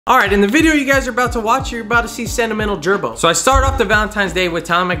Alright, in the video you guys are about to watch, you're about to see Sentimental Gerbo. So I started off the Valentine's Day with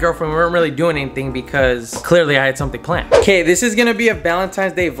telling my girlfriend we weren't really doing anything because clearly I had something planned. Okay, this is gonna be a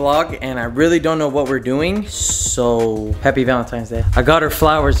Valentine's Day vlog and I really don't know what we're doing, so happy Valentine's Day. I got her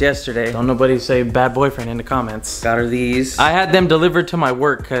flowers yesterday. Don't nobody say bad boyfriend in the comments. Got her these. I had them delivered to my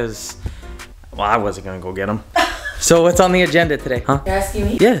work because, well, I wasn't gonna go get them. So what's on the agenda today, huh? You're asking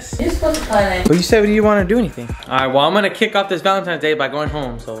me? Yes. You're supposed to plan it. Well, you said you didn't want to do anything. All right, well, I'm gonna kick off this Valentine's Day by going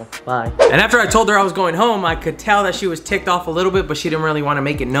home, so bye. And after I told her I was going home, I could tell that she was ticked off a little bit, but she didn't really want to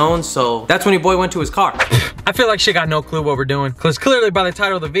make it known, so that's when your boy went to his car. I feel like she got no clue what we're doing, because clearly by the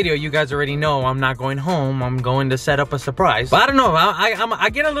title of the video, you guys already know I'm not going home. I'm going to set up a surprise. But I don't know,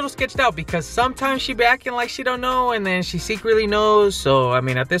 I get a little sketched out because sometimes she be acting like she don't know, and then she secretly knows, so I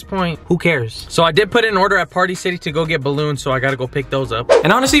mean, at this point, who cares? So I did put in an order at Party City to go get balloons, so I gotta go pick those up.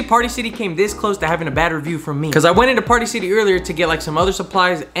 And honestly, Party City came this close to having a bad review from me, because I went into Party City earlier to get like some other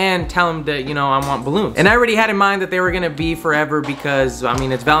supplies and tell them that, you know, I want balloons. And I already had in mind that they were gonna be forever because, I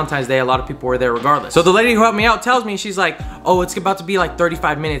mean, it's Valentine's Day, a lot of people were there regardless. So the lady who helped me out tells me, she's like, oh, it's about to be like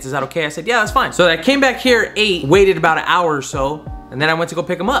 35 minutes, is that okay? I said, yeah, that's fine. So I came back here at 8, waited about an hour or so, and then I went to go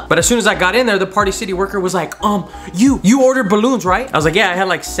pick them up. But as soon as I got in there, the Party City worker was like, you ordered balloons, right? I was like, yeah, I had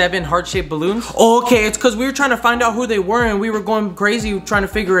like 7 heart-shaped balloons. Oh, okay, it's because we were trying to find out who they were and we were going crazy trying to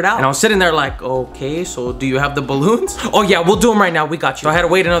figure it out. And I was sitting there like, okay, so do you have the balloons? Oh yeah, we'll do them right now, we got you. So I had to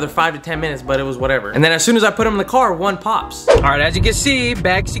wait another 5 to 10 minutes, but it was whatever. And then as soon as I put them in the car, one pops. All right, as you can see,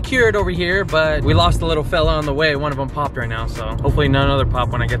 bag secured over here, but we lost a little fella on the way. One of them popped right now, so hopefully none other pop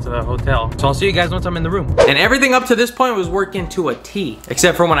when I get to the hotel. So I'll see you guys once I'm in the room. And everything up to this point was working to a T,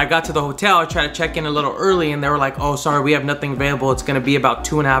 except for when I got to the hotel, I tried to check in a little early and they were like, oh, sorry, we have nothing available. It's gonna be about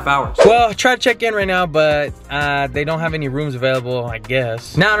 2.5 hours. Well, I tried to check in right now, but they don't have any rooms available, I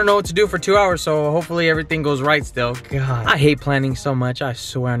guess. Now I don't know what to do for 2 hours, so hopefully everything goes right still. God, I hate planning so much, I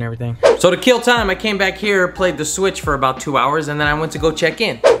swear on everything. So to kill time, I came back here, played the Switch for about 2 hours, and then I went to go check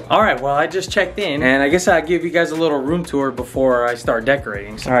in. All right, well, I just checked in, and I guess I'll give you guys a little room tour before I start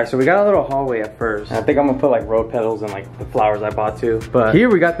decorating. All right, so we got a little hallway at first. I think I'm gonna put like rose petals and like the flowers I bought too. But here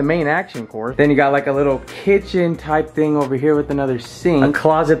we got the main action course. Then you got like a little kitchen type thing over here with another sink. A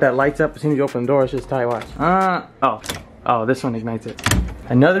closet that lights up as soon as you open the door. It's just tight, watch. Oh, this one ignites it.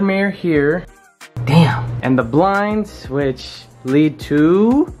 Another mirror here. Damn. And the blinds, which lead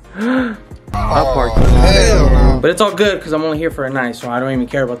to but it's all good because I'm only here for a night, so I don't even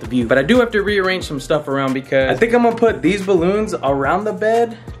care about the view. But I do have to rearrange some stuff around because I think I'm gonna put these balloons around the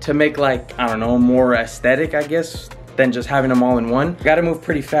bed to make like, I don't know, more aesthetic, I guess, than just having them all in one. Gotta move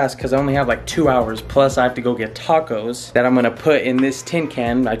pretty fast because I only have like 2 hours, plus I have to go get tacos that I'm gonna put in this tin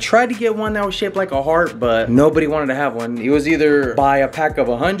can. I tried to get one that was shaped like a heart, but nobody wanted to have one. It was either buy a pack of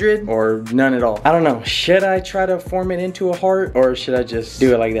 100 or none at all. I don't know, should I try to form it into a heart or should I just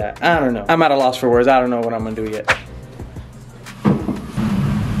do it like that? I don't know. I'm at a loss for words. I don't know what I'm gonna do yet.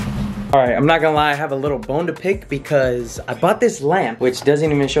 All right, I'm not gonna lie, I have a little bone to pick because I bought this lamp, which doesn't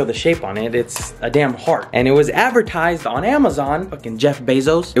even show the shape on it. It's a damn heart. And it was advertised on Amazon, fucking Jeff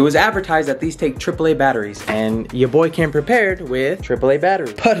Bezos. It was advertised that these take AAA batteries, and your boy came prepared with AAA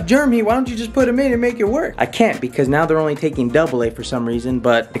batteries. But Jeremy, why don't you just put them in and make it work? I can't because now they're only taking AA for some reason,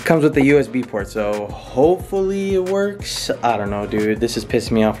 but it comes with the USB port, so hopefully it works. I don't know, dude, this is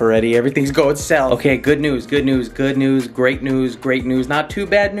pissing me off already. Everything's going south. Okay, good news, good news, good news, great news, great news. Not too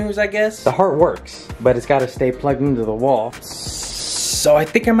bad news, I guess. The heart works, but it's gotta stay plugged into the wall. So I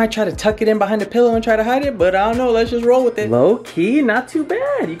think I might try to tuck it in behind the pillow and try to hide it, but I don't know, let's just roll with it. Low key, not too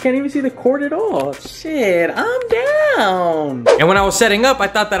bad. You can't even see the cord at all. Shit, I'm down. And when I was setting up, I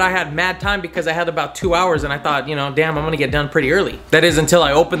thought that I had mad time because I had about 2 hours and I thought, you know, damn, I'm gonna get done pretty early. That is until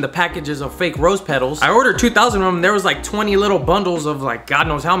I opened the packages of fake rose petals. I ordered 2,000 of them, and there was like 20 little bundles of like, God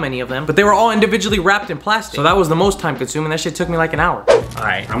knows how many of them, but they were all individually wrapped in plastic. So that was the most time consuming. That shit took me like an hour. All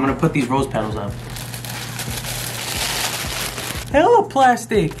right, I'm gonna put these rose petals up. Hella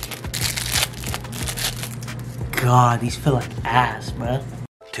plastic. God, these feel like ass, bruh.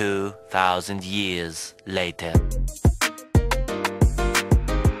 2,000 years later.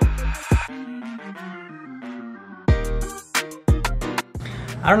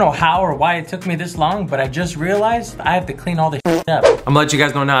 I don't know how or why it took me this long, but I just realized I have to clean all this shit up. I'm gonna let you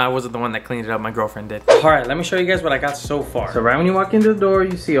guys know now I wasn't the one that cleaned it up, my girlfriend did. All right, let me show you guys what I got so far. So right when you walk into the door,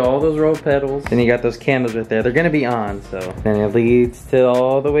 you see all those rose petals. Then you got those candles right there. They're gonna be on, so. Then it leads to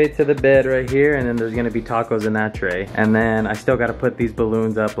all the way to the bed right here, and then there's gonna be tacos in that tray. And then I still gotta put these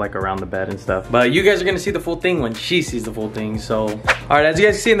balloons up like around the bed and stuff. But you guys are gonna see the full thing when she sees the full thing, so. All right, as you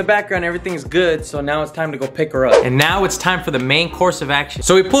guys see in the background, everything's good, so now it's time to go pick her up. And now it's time for the main course of action.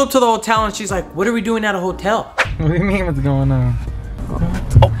 So we pull up to the hotel and she's like, what are we doing at a hotel? What do you mean what's going on?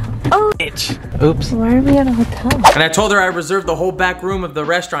 Oh. Oh. Bitch. Oops. Why are we at a hotel? And I told her I reserved the whole back room of the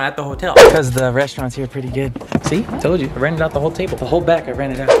restaurant at the hotel. Because the restaurant's here pretty good. See? I told you. I rented out the whole table. The whole back I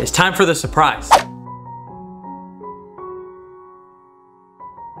rented out. It's time for the surprise.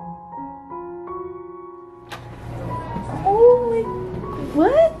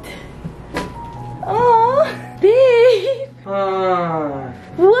 What? Oh, babe.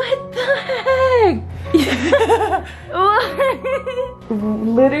 What the heck? What?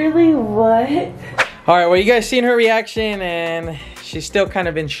 Literally what? All right, well, you guys seen her reaction and she's still kind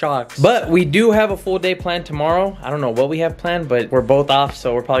of in shock. But we do have a full day planned tomorrow. I don't know what we have planned, but we're both off,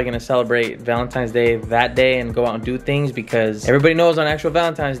 so we're probably gonna celebrate Valentine's Day that day and go out and do things because everybody knows on actual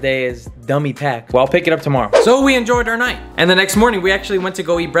Valentine's Day is dummy pack. Well, I'll pick it up tomorrow. So we enjoyed our night. And the next morning, we actually went to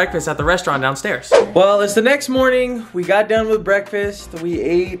go eat breakfast at the restaurant downstairs. Well, it's the next morning. We got done with breakfast. We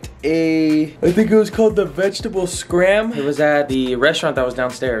ate I think it was called the vegetable scram. It was at the restaurant that was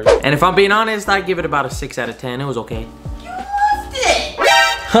downstairs. And if I'm being honest, I give it about a 6 out of 10. It was okay.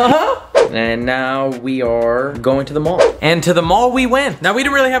 And now we are going to the mall. And to the mall we went. Now we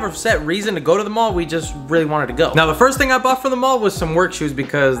didn't really have a set reason to go to the mall. We just really wanted to go. Now the first thing I bought from the mall was some work shoes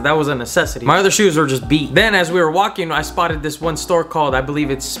because that was a necessity. My other shoes were just beat. Then as we were walking, I spotted this one store called, I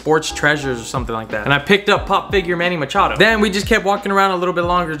believe it's Sports Treasures or something like that. And I picked up Pop Figure Manny Machado. Then we just kept walking around a little bit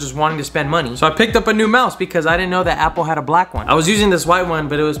longer just wanting to spend money. So I picked up a new mouse because I didn't know that Apple had a black one. I was using this white one,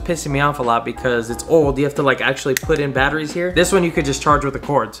 but it was pissing me off a lot because it's old. You have to like actually put in batteries here. This one you could just charge with a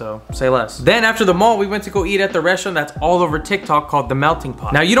cord, so say less. Then after the mall, we went to go eat at the restaurant that's all over TikTok called The Melting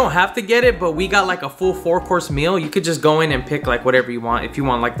Pot. Now you don't have to get it, but we got like a full 4-course meal. You could just go in and pick like whatever you want. If you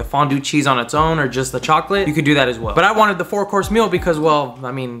want like the fondue cheese on its own or just the chocolate, you could do that as well. But I wanted the 4-course meal because, well,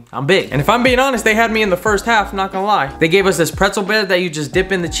 I mean, I'm big. And if I'm being honest, they had me in the first half, not gonna lie. They gave us this pretzel bed that you just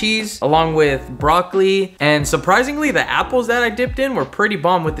dip in the cheese along with broccoli. And surprisingly, the apples that I dipped in were pretty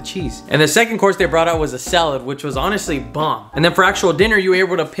bomb with the cheese. And the second course they brought out was a salad, which was honestly bomb. And then for actual dinner, you were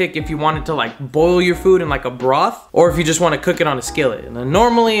able to pick if you wanted to like boil your food in like a broth or if you just want to cook it on a skillet. And then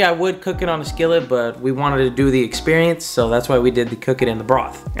normally I would cook it on a skillet, but we wanted to do the experience, so that's why we did the cook it in the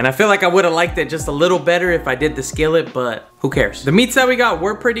broth. And I feel like I would have liked it just a little better if I did the skillet, but who cares? The meats that we got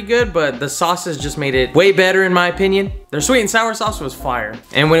were pretty good, but the sauces just made it way better in my opinion. Their sweet and sour sauce was fire.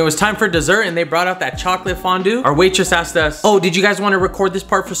 And when it was time for dessert and they brought out that chocolate fondue, our waitress asked us, oh, did you guys want to record this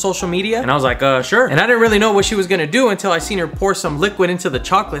part for social media? And I was like, sure. And I didn't really know what she was gonna do until I seen her pour some liquid into the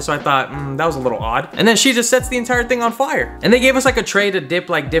chocolate, so I thought, that was a little odd. And then she just sets the entire thing on fire. And they gave us like a tray to dip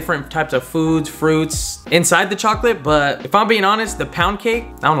like different types of foods, fruits inside the chocolate, but if I'm being honest, the pound cake,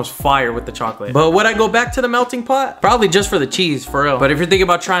 that one was fire with the chocolate. But would I go back to the melting pot? Probably just for the cheese, for real. But if you're thinking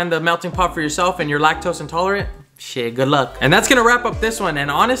about trying the melting pot for yourself and you're lactose intolerant, shit, good luck. And that's gonna wrap up this one.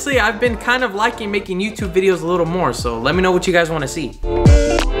 And honestly, I've been kind of liking making YouTube videos a little more, so let me know what you guys want to see.